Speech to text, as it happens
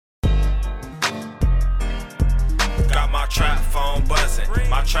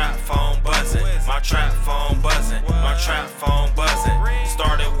trap phone buzzing, my trap phone buzzing, my trap phone buzzing.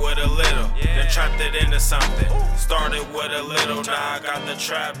 Started with a little, then trapped it into something. Started with a little, now I got the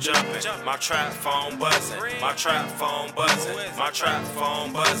trap jumping. My trap phone buzzing, my trap phone buzzing, my trap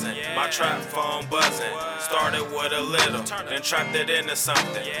phone buzzing, my trap phone buzzing. Started with a little, then trapped it into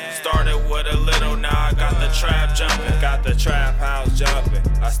something. Started with a little, now I got the trap jumping. Got the trap house jumping,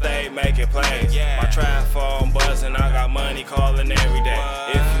 I stay making plays. My trap phone buzzing, I got money calling every day.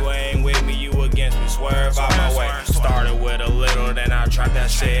 If you ain't with me, you against me, swerve out my way. Started with a little, then I trap that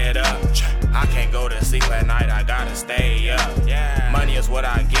shit up. I can't go to sleep at night, I gotta stay up. Money is what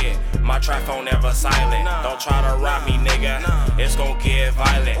I get, my trap phone never silent. Don't try to rob me, nigga, it's gon' get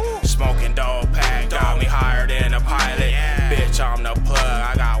violent. Smoking dog pack, got me higher than a pilot. Bitch, I'm the plug,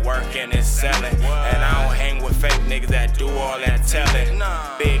 I got work and it's selling. And I don't hang with fake niggas that do all that telling.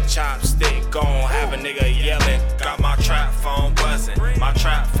 Big chopstick, gon' have a nigga yelling. Got my trap phone buzzing, my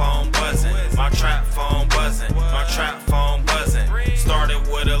trap phone buzzing, my trap phone buzzing, my trap phone buzzing. Started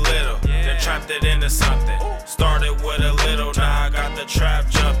with a little, then trapped it into something. Started with a little, now I got the trap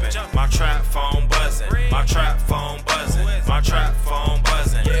jumping. My trap phone buzzing, my trap phone buzzing, my trap phone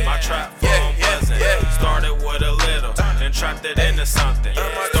buzzing, my trap phone buzzing. Started with a little, then trapped it into something.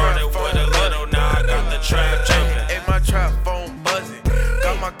 Started with a little, now I got the trap jumping. And my trap phone buzzing,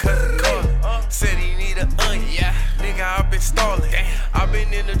 got my cousin calling, said he need an onion. Nigga, I been stalling, I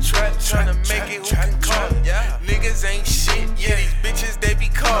been in the trap tryna make it, who can call it? Niggas ain't shit, these bitches they be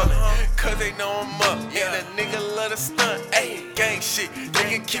calling, cause they know I'm up, the nigga love to stunt, gang shit, they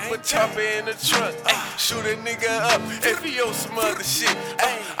can keep a chopper in the trunk, shoot a nigga up if he on some other shit,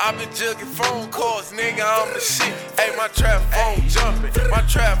 I been jugging phone calls, nigga, I'm the shit, my trap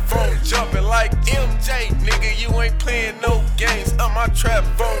phone jumping like MJ, nigga, you ain't playing no games, my trap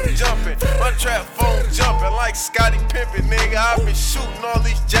phone jumping like Scotty Pippen, nigga, I been shooting all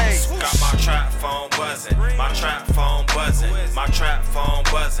these J's. Got my trap phone buzzing, my trap phone buzzing, my trap phone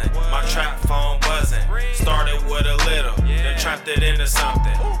buzzing, my trap phone buzzing. Started with a little, then trapped it into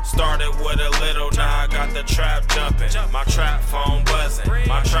something. Started with a little, now I got the trap jumping. My trap phone buzzing,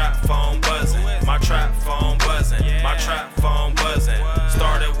 my trap phone buzzing, my trap phone buzzing, my trap phone buzzing.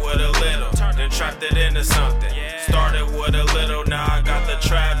 Started with a little, then trapped it into something. Started with a little, now I got the